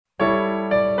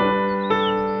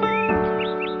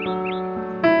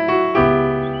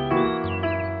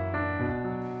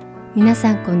皆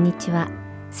さんこんにちは。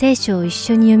聖書を一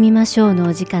緒に読みましょうの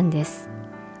お時間です。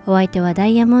お相手はダ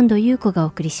イヤモンド優子がお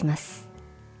送りします。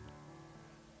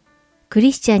ク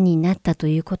リスチャンになったと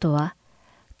いうことは、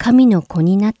神の子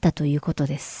になったということ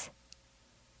です。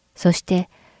そして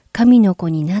神の子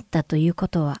になったというこ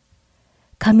とは、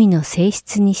神の性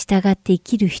質に従って生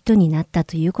きる人になった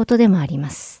ということでもあり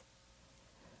ます。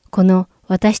この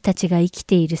私たちが生き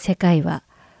ている世界は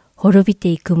滅びて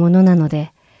いくものなの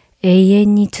で、永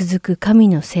遠に続く神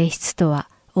の性質とは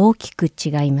大きく違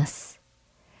います。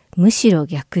むしろ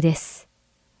逆です。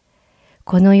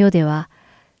この世では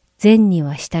善に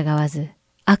は従わず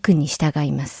悪に従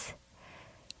います。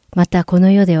またこ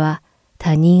の世では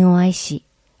他人を愛し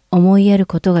思いやる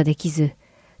ことができず、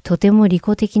とても利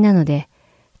己的なので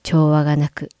調和がな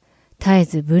く絶え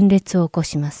ず分裂を起こ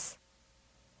します。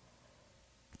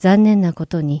残念なこ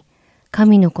とに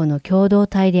神の子の共同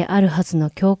体であるはずの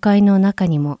教会の中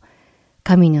にも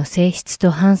神の性質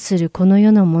と反するこの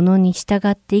世のものに従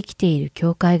って生きている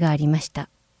教会がありました。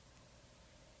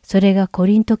それがコ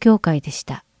リント教会でし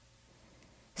た。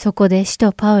そこで使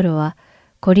徒パウロは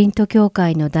コリント教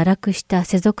会の堕落した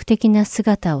世俗的な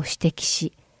姿を指摘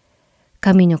し、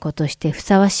神の子としてふ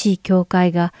さわしい教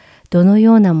会がどの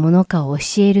ようなものかを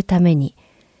教えるために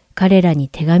彼らに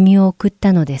手紙を送っ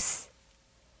たのです。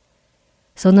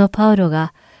そのパウロ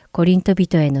がコリント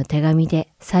人への手紙で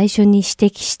最初に指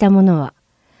摘したものは、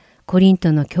コリン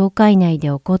トの教会内で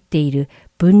起こっている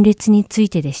分裂につい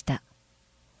てでした。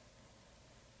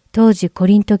当時コ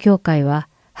リント教会は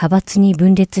派閥に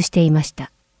分裂していまし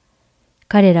た。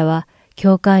彼らは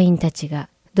教会員たちが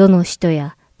どの使徒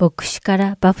や牧師か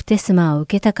らバプテスマを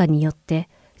受けたかによって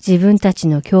自分たち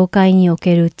の教会にお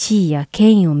ける地位や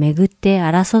権威をめぐって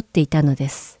争っていたので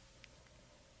す。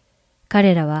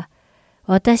彼らは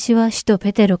私は使徒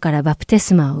ペテロからバプテ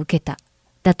スマを受けた、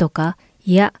だとか、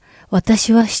いや、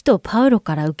私は使徒パウロ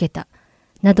から受けた、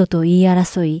などと言い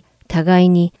争い、互い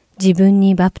に自分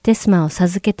にバプテスマを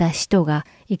授けた使徒が、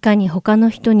いかに他の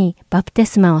人にバプテ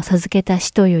スマを授けた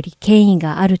使徒より権威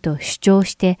があると主張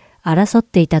して争っ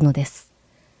ていたのです。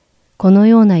この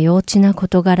ような幼稚な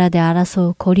事柄で争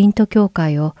うコリント教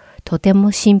会をとて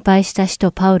も心配した使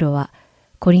徒パウロは、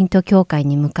コリント教会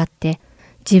に向かって、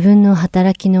自分の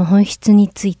働きの本質に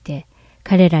ついて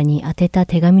彼らに宛てた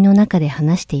手紙の中で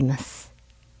話しています。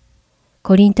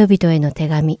コリント人への手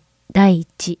紙第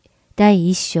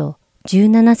1章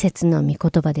17節の御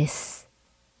言葉です。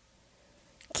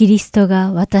キリスト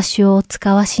が私をお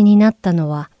使わしになったの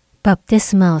はバプテ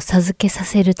スマを授けさ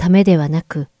せるためではな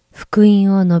く福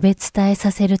音を述べ伝え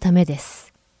させるためで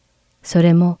す。そ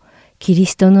れもキリ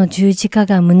ストの十字架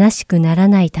が虚しくなら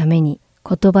ないために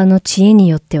言葉の知恵に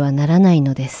よってはならない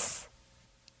のです。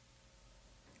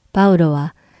パウロ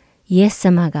はイエス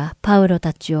様がパウロ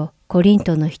たちをコリン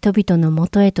トの人々のも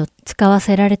とへと使わ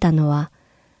せられたのは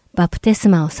バプテス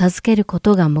マを授けるこ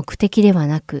とが目的では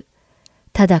なく、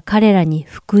ただ彼らに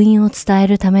福音を伝え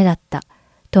るためだった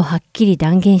とはっきり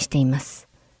断言しています。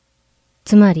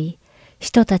つまり、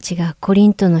使徒たちがコリ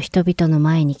ントの人々の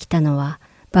前に来たのは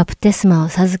バプテスマを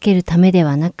授けるためで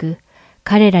はなく、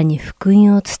彼らに福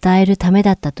音を伝えるため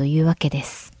だったというわけで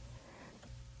す。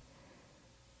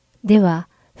では、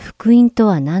福音と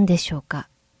は何でしょうか。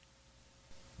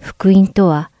福音と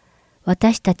は、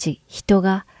私たち人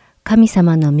が神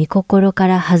様の御心か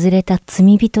ら外れた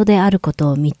罪人であること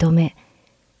を認め、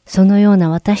そのような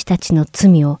私たちの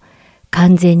罪を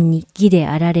完全に義で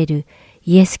あられる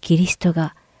イエス・キリスト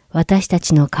が私た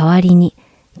ちの代わりに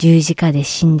十字架で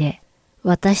死んで、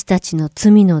私たちの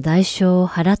罪の代償を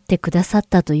払ってくださっ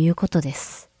たということで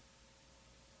す。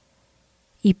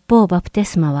一方バプテ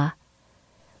スマは、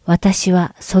私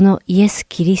はそのイエス・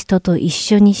キリストと一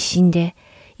緒に死んで、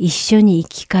一緒に生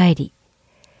き返り、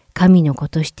神の子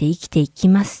として生きていき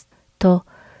ますと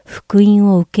福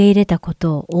音を受け入れたこ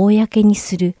とを公に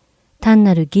する単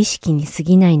なる儀式に過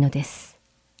ぎないのです。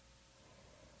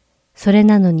それ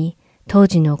なのに当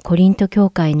時のコリント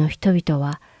教会の人々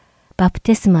は、バプ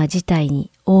テスマ自体に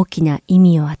大きな意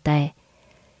味を与え、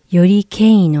より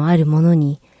権威のあるもの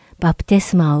にバプテ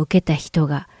スマを受けた人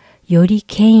がより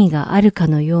権威があるか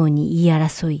のように言い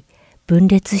争い、分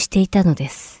裂していたので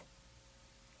す。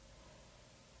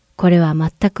これは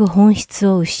全く本質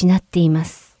を失っていま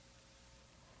す。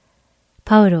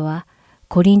パウロは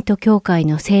コリント教会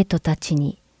の生徒たち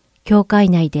に、教会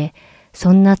内で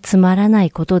そんなつまらない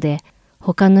ことで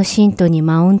他の信徒に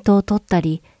マウントを取った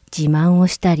り、自慢を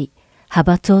したり、派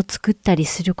閥を作ったり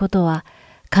することは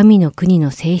神の国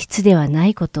の性質ではな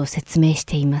いことを説明し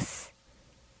ています。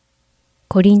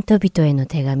コリント人への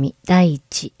手紙第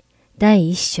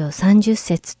1章30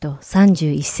節と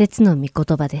31節の御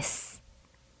言葉です。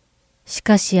し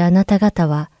かしあなた方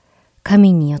は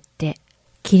神によって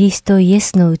キリストイエ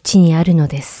スのうちにあるの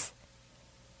です。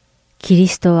キリ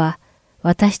ストは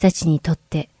私たちにとっ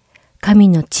て神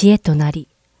の知恵となり、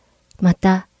ま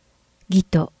た義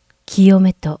と清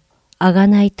めと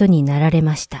贖いとになられ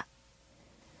ました。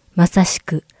まさし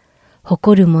く、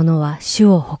誇る者は主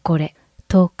を誇れ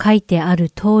と書いてある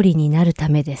通りになるた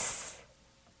めです。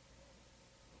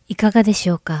いかがでし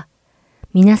ょうか。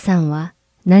皆さんは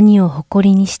何を誇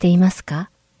りにしています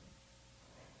か？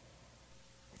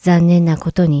残念な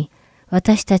ことに、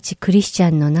私たちクリスチ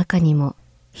ャンの中にも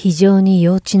非常に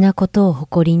幼稚なことを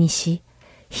誇りにし、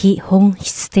非本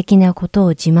質的なことを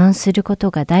自慢するこ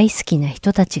とが大好きな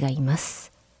人たちがいま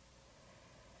す。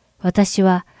私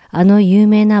はあの有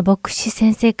名な牧師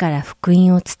先生から福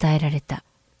音を伝えられた。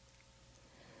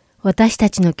私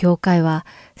たちの教会は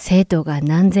生徒が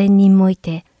何千人もい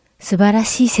て素晴ら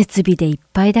しい設備でいっ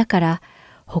ぱいだから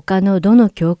他のどの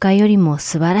教会よりも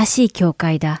素晴らしい教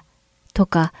会だと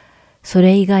か、そ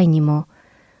れ以外にも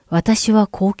私は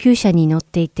高級車に乗っ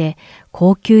ていて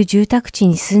高級住宅地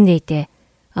に住んでいて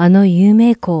あの有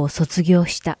名校を卒業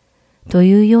したと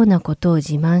いうようなことを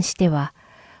自慢しては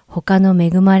他の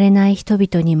恵まれない人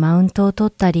々にマウントを取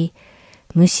ったり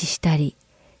無視したり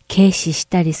軽視し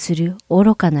たりする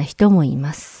愚かな人もい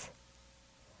ます。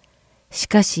し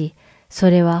かしそ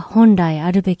れは本来あ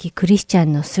るべきクリスチャ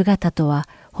ンの姿とは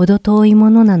程遠いも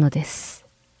のなのです。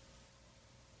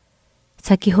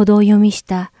先ほどお読みし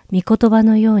た御言葉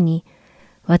のように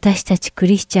私たちク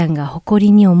リスチャンが誇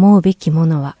りに思うべきも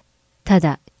のはた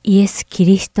だイエス・キ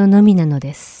リストのみなの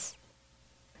です。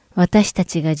私た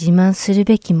ちが自慢する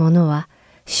べきものは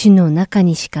主の中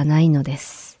にしかないので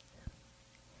す。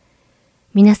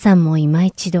皆さんも今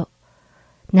一度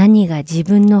何が自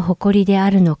分の誇りであ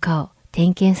るのかを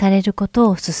点検されること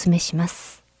をお勧めしま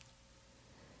す。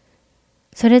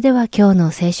それでは今日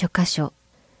の聖書箇所、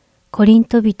コリン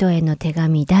ト人への手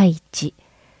紙第1、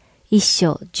1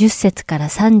章10節から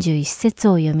31節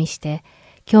を読みして、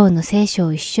今日の聖書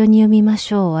を一緒に読みま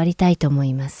しょう終わりたいと思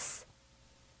います。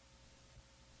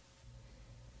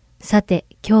さて、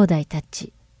兄弟た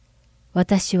ち、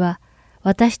私は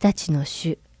私たちの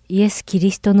主イエス・キ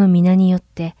リストの皆によっ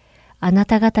てあな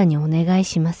た方にお願い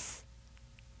します。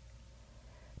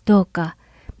どうか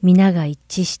皆が一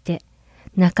致して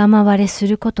仲間割れす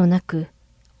ることなく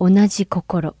同じ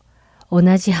心、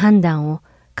同じ判断を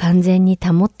完全に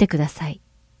保ってください。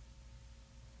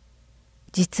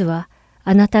実は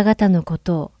あなた方のこ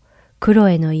とをクロ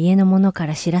エの家の者か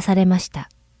ら知らされました。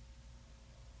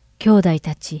兄弟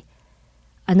たち、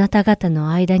あなた方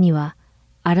の間には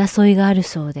争いがある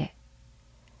そうで、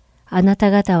あな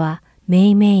た方はめ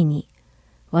いめいに、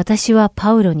私は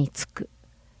パウロにつく、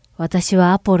私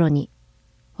はアポロに、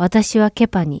私はケ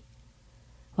パに、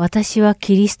私は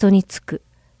キリストにつく、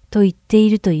と言ってい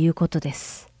るということで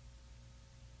す。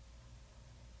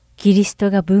キリスト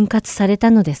が分割され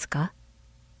たのですか？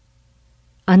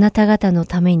あなた方の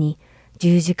ために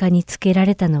十字架につけら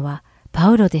れたのはパ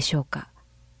ウロでしょうか？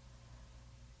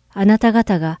あなた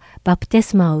方がバプテ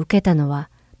スマを受けたのは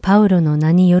パウロの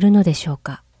名によるのでしょう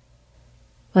か？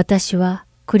私は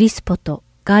クリスポと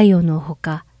ガイオのほ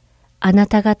か、あな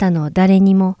た方の誰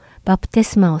にもバプテ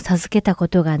スマを授けたこ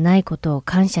とがないことを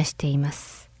感謝していま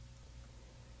す。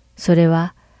それ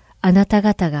はあなた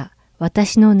方が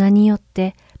私の名によっ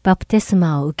てバプテス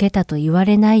マを受けたと言わ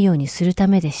れないようにするた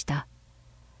めでした。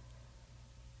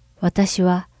私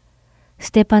は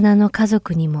ステパナの家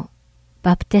族にも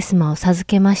バプテスマを授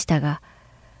けましたが、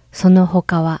その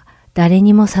他は誰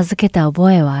にも授けた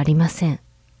覚えはありません。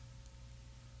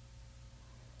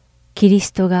キリ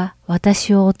ストが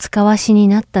私をお使わしに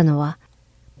なったのは、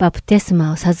バプテス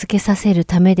マを授けさせる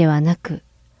ためではなく、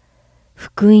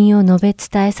福音を述べ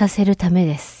伝えさせるため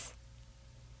です。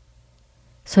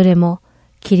それも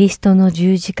キリストの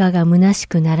十字架が虚し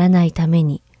くならないため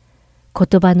に、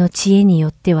言葉の知恵によ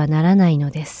ってはならない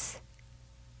のです。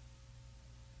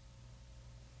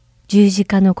十字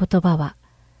架の言葉は、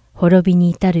滅び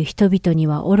に至る人々に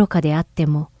は愚かであって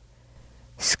も、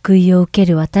救いを受け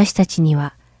る私たちに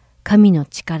は神の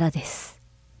力です。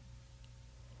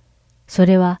そ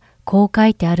れはこう書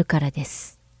いてあるからで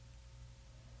す。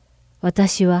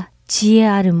私は知恵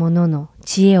ある者の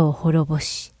知恵を滅ぼ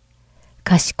し、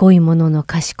賢い者の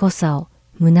賢さを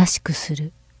虚しくす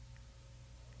る。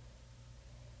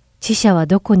知者は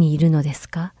どこにいるのです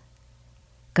か？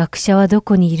学者はど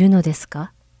こにいるのです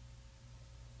か？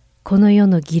この世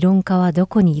の議論家はど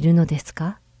こにいるのです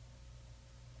か？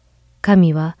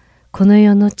神はこの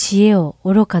世の知恵を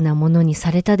愚かなものに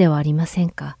されたではありません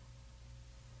か？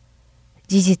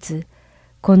事実、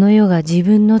この世が自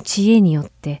分の知恵によっ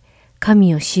て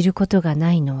神を知ることが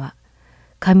ないのは、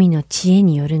神の知恵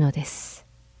によるのです。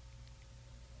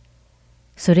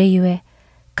それゆえ、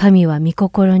神は御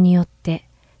心によって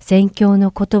宣教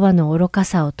の言葉の愚か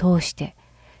さを通して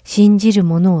信じる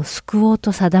者を救おう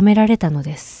と定められたの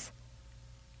です。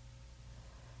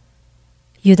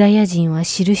ユダヤ人は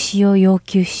印を要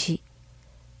求し、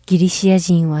ギリシア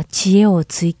人は知恵を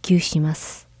追求しま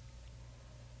す。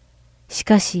し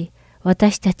かし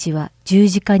私たちは十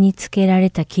字架につけられ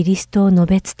たキリストを述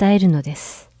べ伝えるので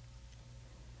す。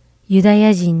ユダ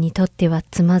ヤ人にとっては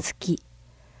つまずき、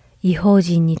異邦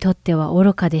人にとっては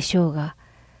愚かでしょうが、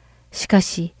しか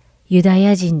しユダ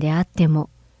ヤ人であっても、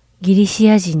ギリシ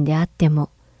ア人であっても、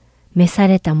召さ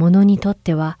れた者にとっ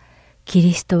ては、キ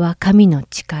リストは神の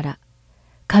力、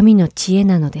神の知恵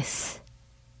なのです。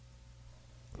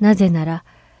なぜなら、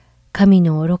神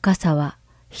の愚かさは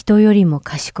人よりも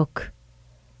賢く、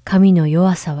神の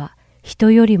弱さは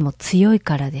人よりも強い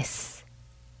からです。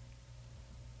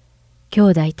兄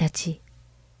弟たち、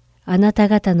あなた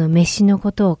方の召しの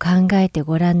ことを考えて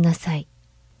ごらんなさい。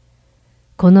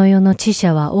この世の知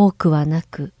者は多くはな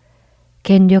く、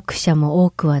権力者も多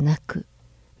くはなく、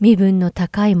身分の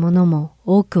高いものも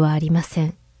多くはありませ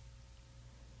ん。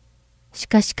し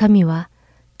かし神は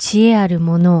知恵ある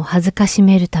ものを恥ずかし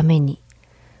めるために、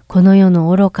この世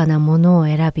の愚かなものを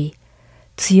選び、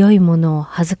強いものを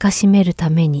恥ずかしめるた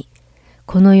めに、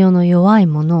この世の弱い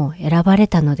ものを選ばれ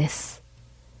たのです。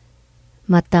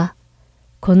また、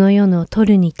この世の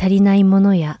取るに足りないも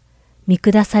のや見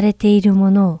下されているも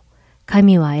のを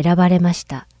神は選ばれまし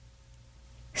た。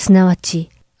すなわち、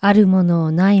あるもの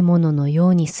をないもののよ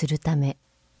うにするため、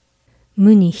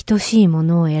無に等しいも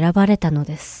のを選ばれたの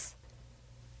です。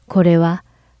これは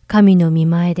神の御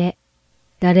前で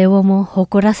誰をも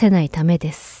誇らせないため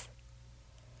です。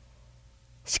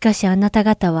しかしあなた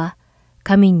方は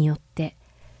神によって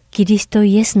キリスト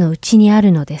イエスのうちにあ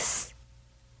るのです。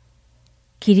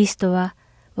キリストは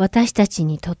私たち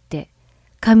にとって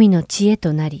神の知恵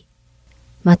となり、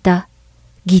また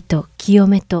義と清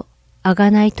めと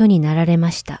贖いとになられま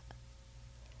した。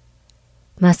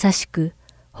まさしく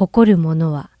誇る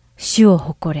者は主を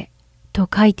誇れと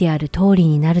書いてある通り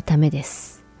になるためで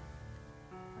す。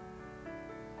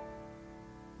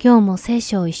今日も聖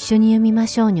書を一緒に読みま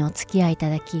しょうにお付き合いいた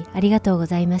だきありがとうご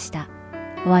ざいました。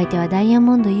お相手はダイヤ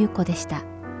モンド優子でした。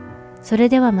それ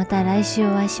ではまた来週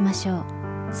お会いしましょ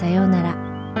う。さようなら。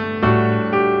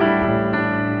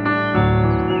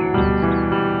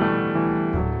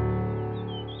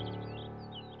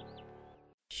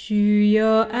主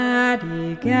よあ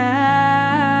り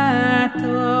がと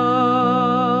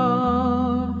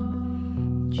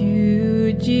う。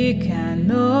十字架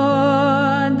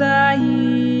の代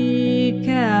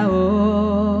価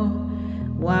を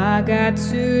我が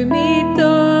罪と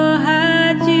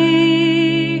恥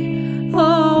負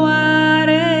わ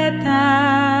れ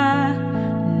た。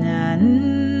な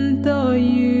んと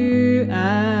いう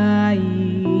愛。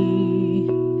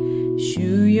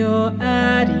主よ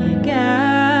ありが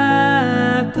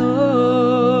と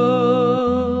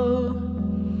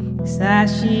う。差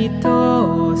し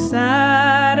通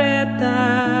され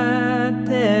た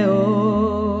手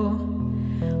を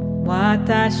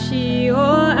私を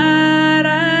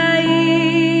洗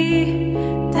い、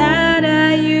た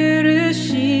だ許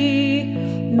し、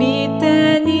御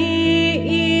手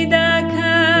に抱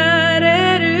か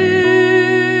れる。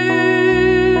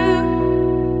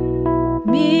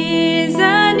御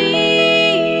座に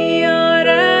よ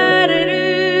られる。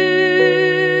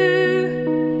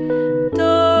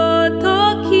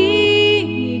尊き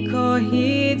子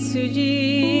羊。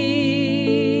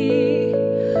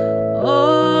多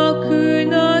く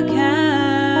の冠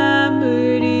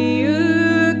受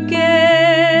け、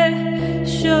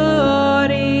勝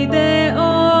利で治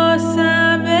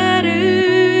める。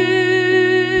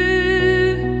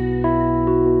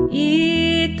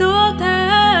糸高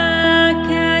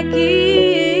き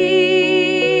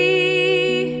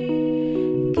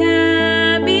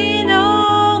神の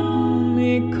御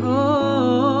子。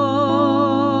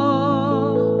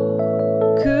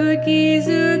釘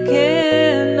付け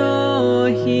の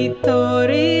一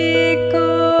人子。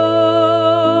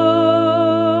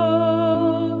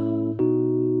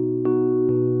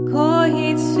子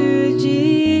羊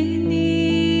に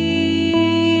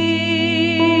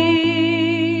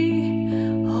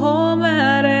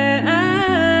誉れあ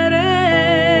れ。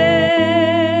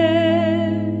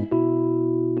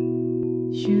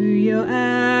主よ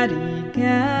ありが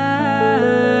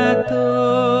と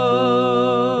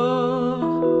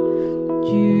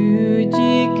う。十字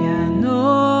架の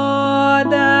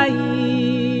代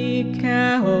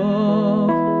価を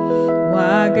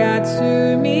我が罪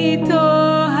と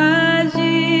恥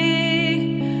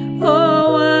負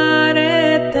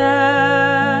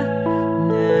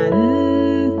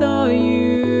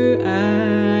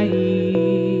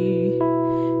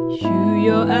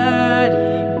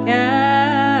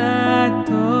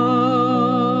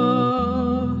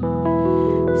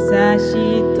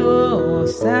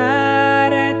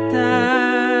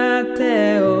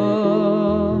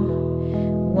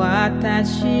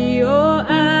私を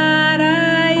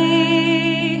洗い、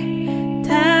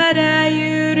ただ許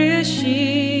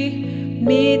し、御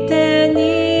手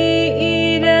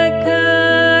に抱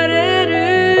かれる。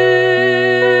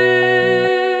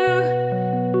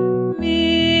御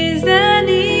座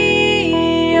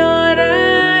によ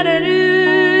られる。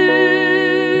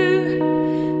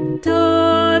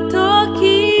尊き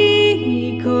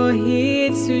子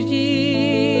羊。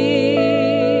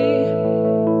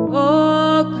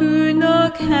多く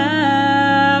の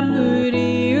冠